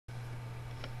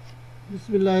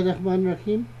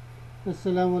Bismillahirrahmanirrahim.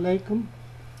 Assalamu alaikum.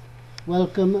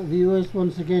 Welcome viewers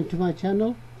once again to my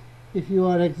channel. If you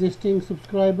are existing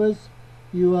subscribers,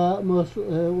 you are most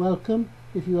welcome.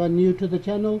 If you are new to the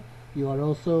channel, you are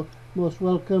also most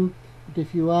welcome. But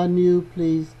if you are new,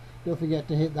 please don't forget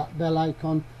to hit that bell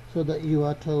icon so that you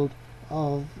are told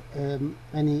of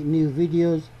any new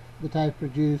videos that I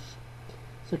produce.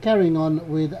 So carrying on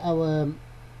with our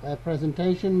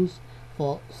presentations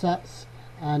for SATs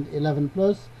and 11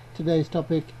 plus, today's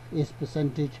topic is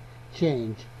percentage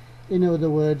change. In other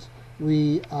words,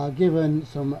 we are given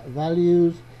some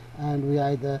values and we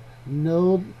either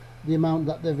know the amount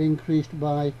that they've increased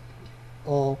by,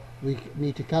 or we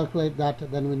need to calculate that,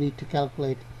 then we need to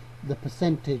calculate the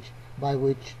percentage by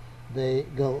which they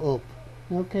go up.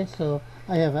 Okay, so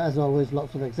I have, as always,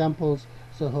 lots of examples,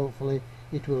 so hopefully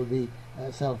it will be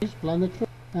self-explanatory.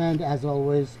 And as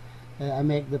always, I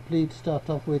make the plea to start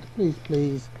off with,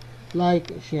 please like,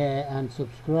 share and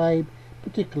subscribe,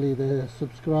 particularly the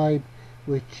subscribe,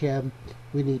 which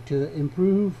we need to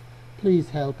improve.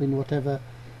 Please help in whatever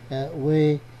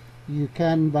way you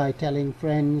can by telling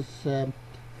friends,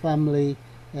 family,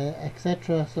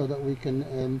 etc., so that we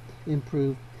can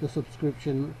improve the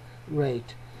subscription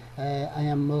rate. I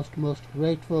am most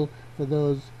grateful for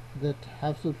those that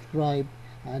have subscribed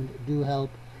and do help,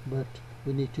 but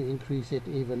we need to increase it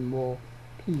even more,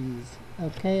 please.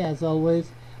 Okay, as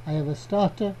always, I have a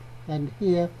starter, and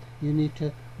here you need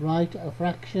to write a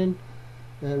fraction,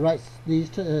 write this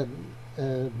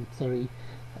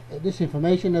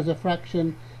information as a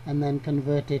fraction and then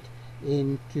convert it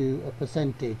into a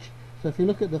percentage. So if you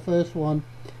look at the first one,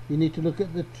 you need to look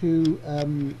at the two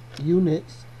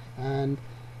units and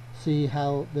see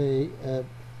how they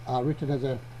are written as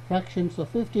a fraction. So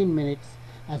 15 minutes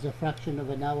as a fraction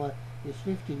of an hour is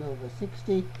 15 over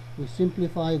 60. We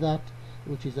simplify that,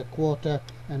 which is a quarter,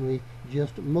 and we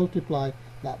just multiply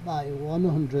that by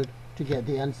 100 to get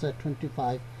the answer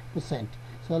 25%. So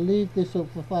I'll leave this up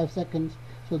for 5 seconds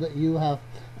so that you have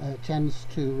a chance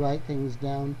to write things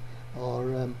down,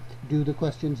 or do the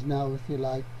questions now if you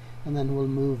like, and then we'll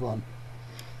move on.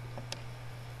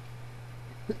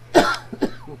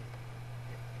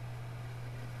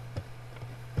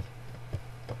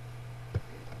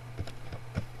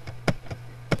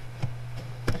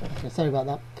 Okay, sorry about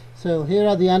that. So here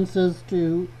are the answers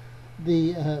to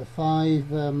the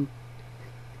 5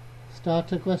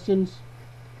 starter questions.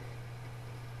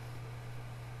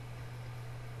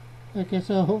 Okay,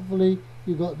 so hopefully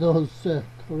you got those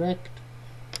correct.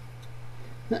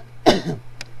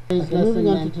 Moving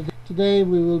on to today,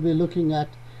 we will be looking at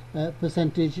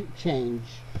percentage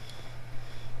change.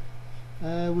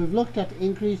 We've looked at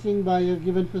increasing by a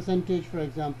given percentage, for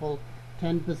example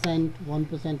 10%,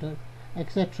 1%,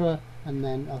 etc., and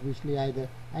then obviously either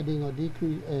adding or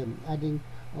decrease, I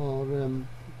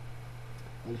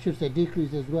should say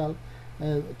decrease as well,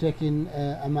 taking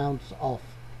amounts off.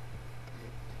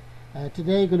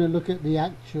 Today we're going to look at the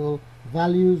actual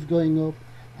values going up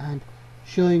and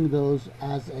showing those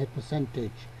as a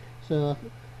percentage. So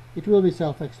it will be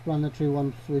self-explanatory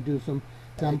once we do some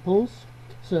examples.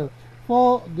 So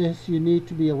for this you need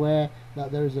to be aware that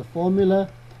there is a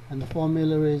formula, and the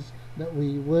formula is that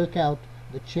we work out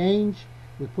the change,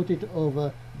 we put it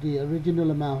over the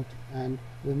original amount, and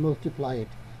we multiply it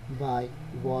by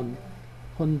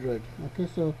 100. Okay,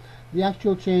 so the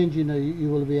actual change, you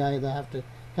will be either have to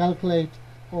calculate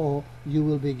or you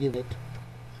will be given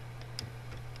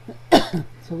it.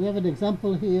 So we have an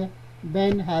example here.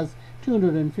 Ben has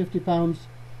 £250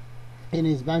 in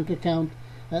his bank account.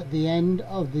 At the end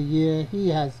of the year he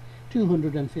has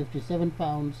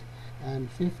 £257 and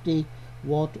 50.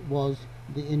 What was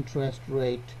the interest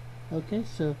rate? Okay,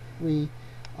 so we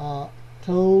are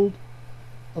told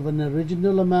of an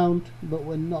original amount, but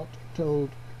we're not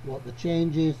told what the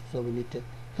change is, so we need to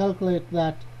calculate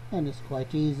that, and it's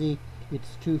quite easy.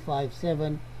 It's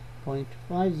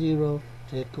 257.50,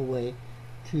 take away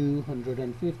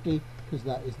 250, because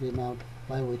that is the amount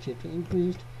by which it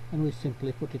increased, and we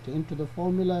simply put it into the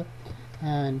formula,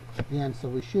 and the answer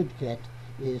we should get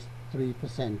is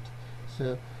 3%.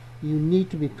 So you need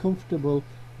to be comfortable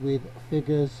with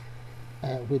figures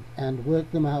and work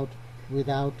them out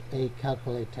without a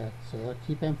calculator. So I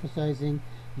keep emphasizing,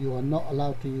 you are not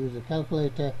allowed to use a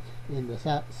calculator in the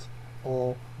SATs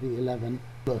or the 11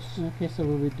 plus. Okay, so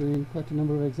we'll be doing quite a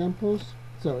number of examples.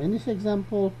 So in this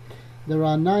example, there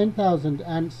are 9,000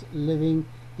 ants living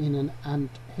in an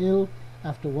ant hill.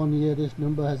 After 1 year, this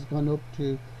number has gone up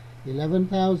to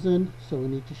 11,000, so we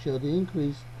need to show the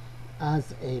increase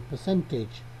as a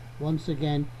percentage. Once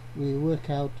again, we work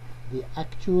out the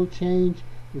actual change,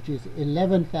 which is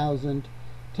 11,000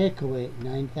 take away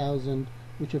 9,000,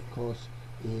 which of course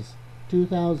is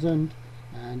 2,000,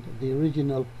 and the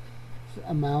original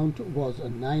amount was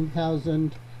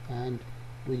 9,000, and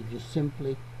we just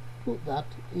simply put that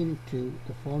into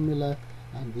the formula,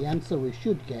 and the answer we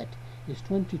should get is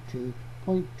 22.2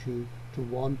 to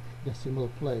 1 decimal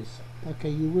place. Okay,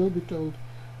 you will be told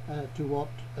to what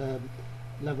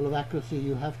level of accuracy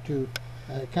you have to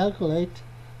calculate,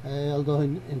 although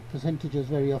in percentages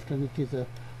very often it is a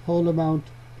whole amount,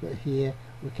 but here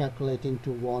we're calculating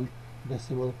to 1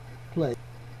 decimal place.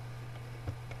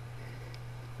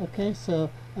 Okay, so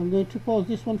I'm going to pause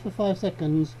this one for 5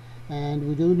 seconds, and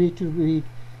we do need to read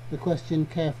the question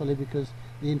carefully because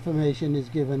the information is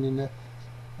given in a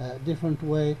different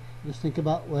way. Just think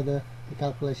about whether the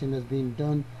calculation has been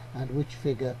done and which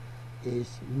figure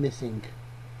is missing.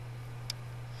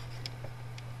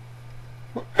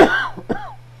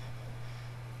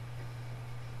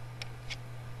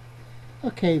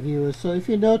 Okay, viewers, so if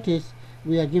you notice,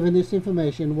 we are given this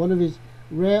information. One of his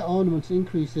rare ornaments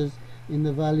increases in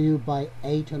the value by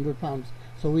 £800.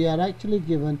 So we are actually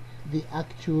given the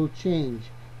actual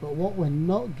change, but what we're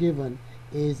not given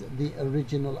is the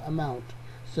original amount.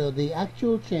 So the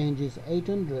actual change is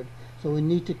 800, so we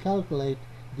need to calculate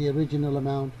the original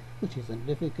amount, which isn't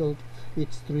difficult.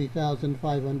 It's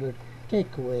 3,500,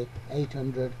 take away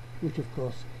 800, which of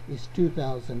course is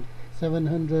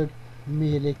 2,700.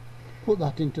 Merely put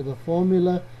that into the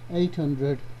formula,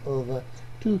 800 over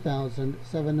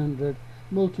 2,700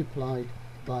 multiplied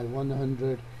by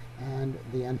 100, and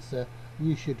the answer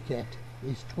you should get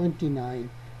is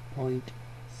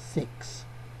 29.6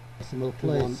 decimal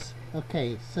place.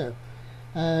 Okay, so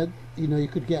you know, you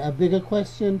could get a bigger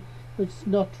question, but it's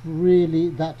not really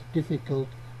that difficult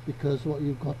because what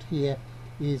you've got here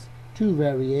is two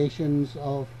variations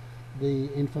of the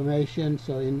information.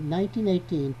 So in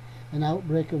 1918, an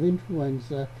outbreak of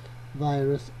influenza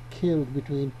virus killed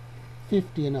between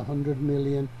 50 and 100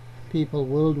 million people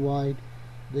worldwide.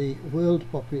 The world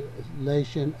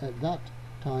population at that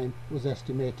time was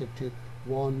estimated to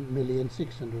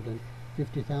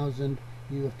 1,650,000.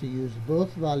 You have to use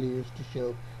both values to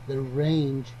show the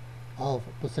range of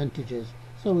percentages.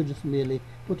 So we just merely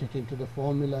put it into the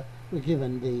formula. We're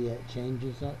given the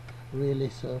changes really,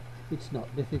 so it's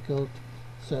not difficult.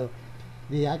 So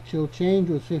the actual change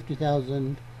was 50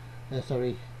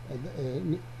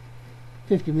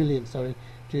 million,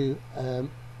 to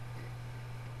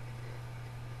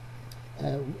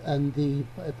and the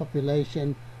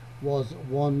population was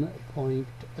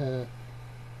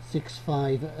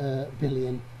 1.65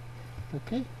 billion.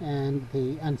 Okay, and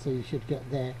the answer you should get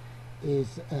there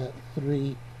is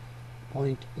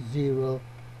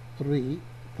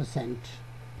 3.03%.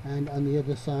 And on the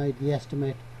other side, the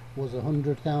estimate was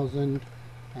 100,000,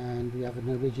 and we have an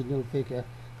original figure.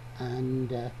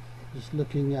 And just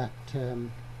looking at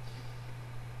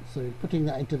putting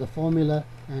that into the formula,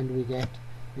 and we get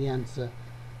the answer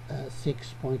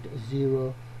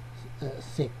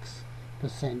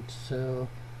 6.06%. So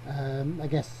I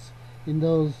guess in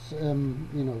those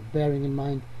you know, bearing in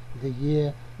mind the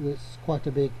year, was quite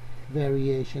a big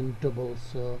variation, double.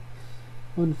 So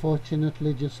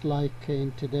unfortunately, just like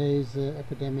in today's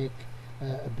epidemic,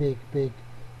 a big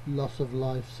loss of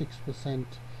life. 6%,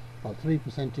 well,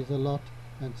 3% is a lot,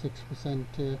 and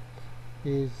 6%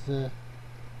 is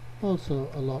also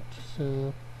a lot.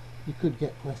 So you could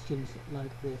get questions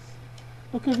like this.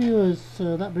 Okay, viewers,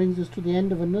 so that brings us to the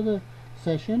end of another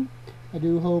session. I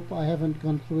do hope I haven't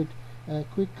gone through it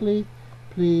quickly.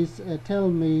 Please tell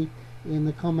me in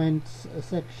the comments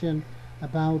section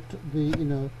about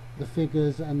the the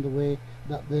figures and the way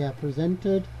that they are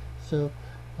presented. So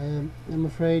I'm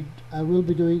afraid I will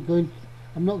be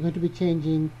I'm not going to be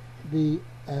changing the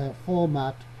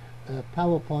format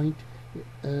PowerPoint.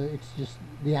 It's just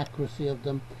the accuracy of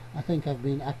them. I think I've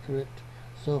been accurate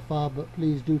so far, but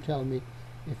please do tell me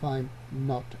if I'm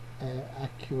not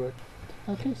accurate.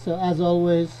 Okay, so as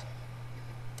always,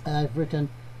 I've written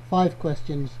 5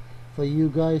 questions for you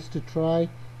guys to try.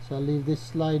 So I'll leave this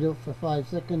slide up for 5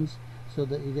 seconds so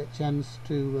that you get a chance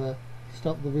to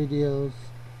stop the videos,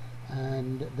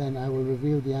 and then I will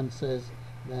reveal the answers.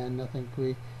 Then I think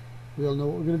we all know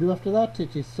what we're going to do after that.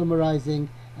 It is summarizing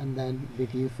and then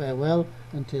bid you farewell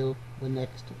until the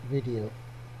next video.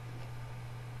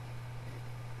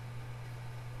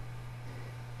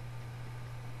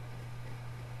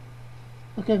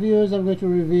 Okay, viewers, I'm going to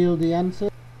reveal the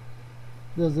answers.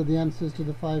 Those are the answers to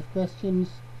the 5 questions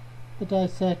that I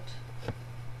set.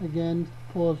 Again,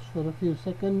 pause for a few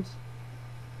seconds.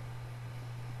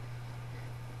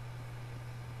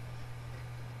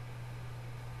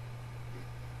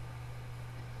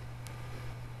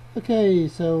 Okay,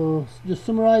 so just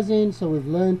summarizing, so we've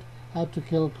learned how to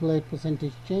calculate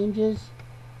percentage changes,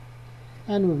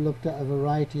 and we've looked at a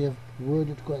variety of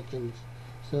worded questions.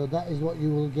 So that is what you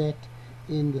will get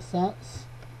in the SATs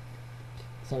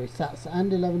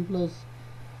and 11 plus,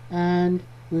 and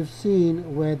we've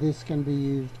seen where this can be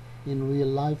used in real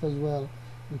life as well,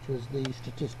 which was the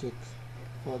statistics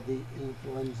for the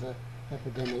influenza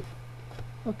epidemic.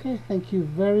 Okay, thank you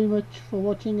very much for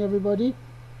watching, everybody.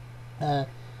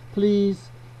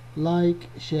 Please like,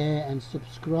 share and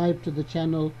subscribe to the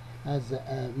channel as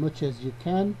much as you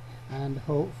can, and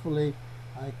hopefully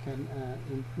I can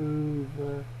improve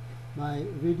my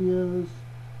videos.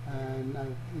 And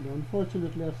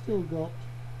unfortunately I've still got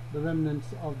the remnants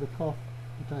of the cough,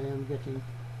 but I am getting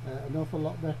an awful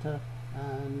lot better,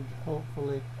 and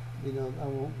hopefully I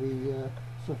won't be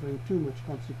suffering too much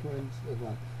consequence,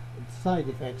 side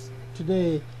effects.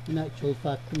 Today in actual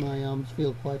fact my arms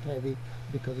feel quite heavy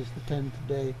because it's the 10th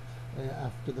day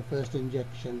after the first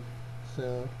injection,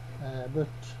 so but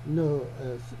no,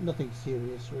 nothing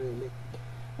serious really.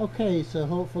 Okay, so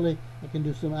hopefully I can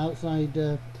do some outside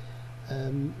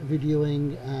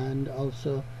videoing, and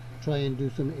also try and do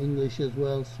some English as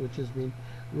well, which has been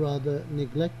rather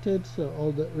neglected. So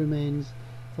all that remains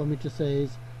for me to say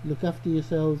is look after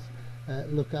yourselves,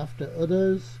 look after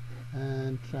others,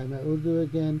 and try my Urdu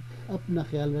again. अपना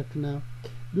ख्याल रखना,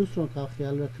 दूसरों का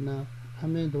ख्याल रखना,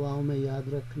 हमें दुआओं में याद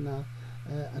रखना.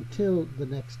 Until the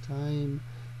next time,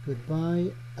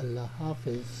 goodbye, Allah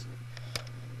Hafiz.